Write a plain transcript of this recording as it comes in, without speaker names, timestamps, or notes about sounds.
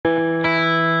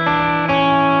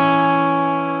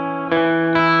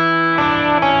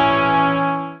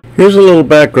Here's a little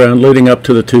background leading up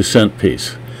to the 2-cent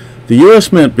piece. The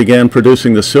U.S. Mint began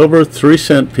producing the silver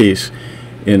 3-cent piece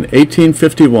in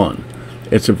 1851.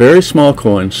 It's a very small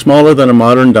coin, smaller than a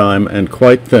modern dime and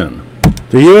quite thin.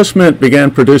 The U.S. Mint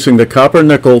began producing the copper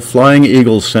nickel Flying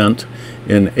Eagle cent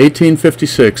in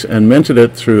 1856 and minted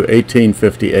it through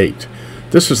 1858.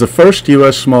 This is the first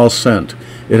U.S. small cent.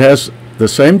 It has the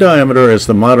same diameter as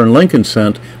the modern Lincoln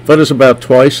cent, but is about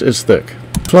twice as thick.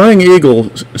 Flying Eagle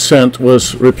cent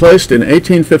was replaced in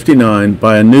 1859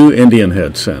 by a new Indian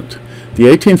head cent. The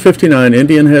 1859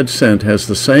 Indian head cent has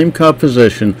the same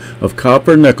composition of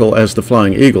copper nickel as the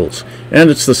Flying Eagles, and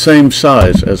it's the same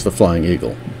size as the Flying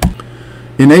Eagle.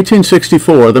 In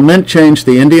 1864, the Mint changed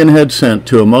the Indian head cent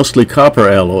to a mostly copper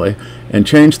alloy and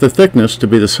changed the thickness to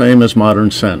be the same as modern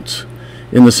cents.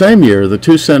 In the same year, the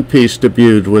 2-cent piece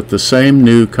debuted with the same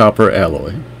new copper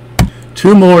alloy.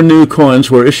 Two more new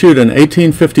coins were issued in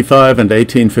 1855 and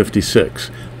 1856.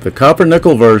 The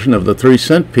copper-nickel version of the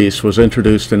 3-cent piece was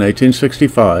introduced in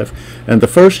 1865, and the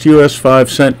first U.S.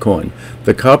 5-cent coin,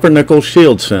 the copper-nickel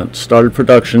shield cent, started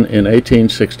production in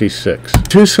 1866. The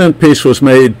 2-cent piece was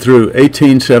made through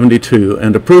 1872,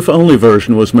 and a proof-only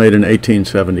version was made in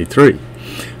 1873.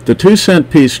 The 2-cent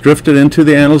piece drifted into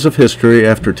the annals of history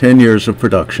after 10 years of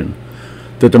production.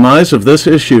 The demise of this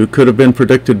issue could have been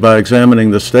predicted by examining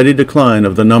the steady decline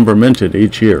of the number minted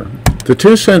each year. The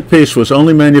 2-cent piece was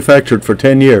only manufactured for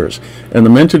 10 years, and the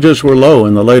mintages were low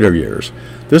in the later years.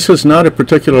 This is not a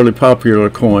particularly popular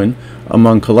coin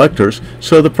among collectors,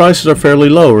 so the prices are fairly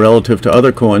low relative to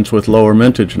other coins with lower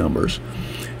mintage numbers.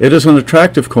 It is an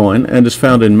attractive coin and is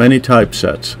found in many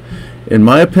typesets. In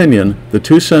my opinion, the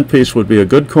 2-cent piece would be a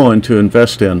good coin to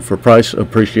invest in for price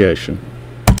appreciation.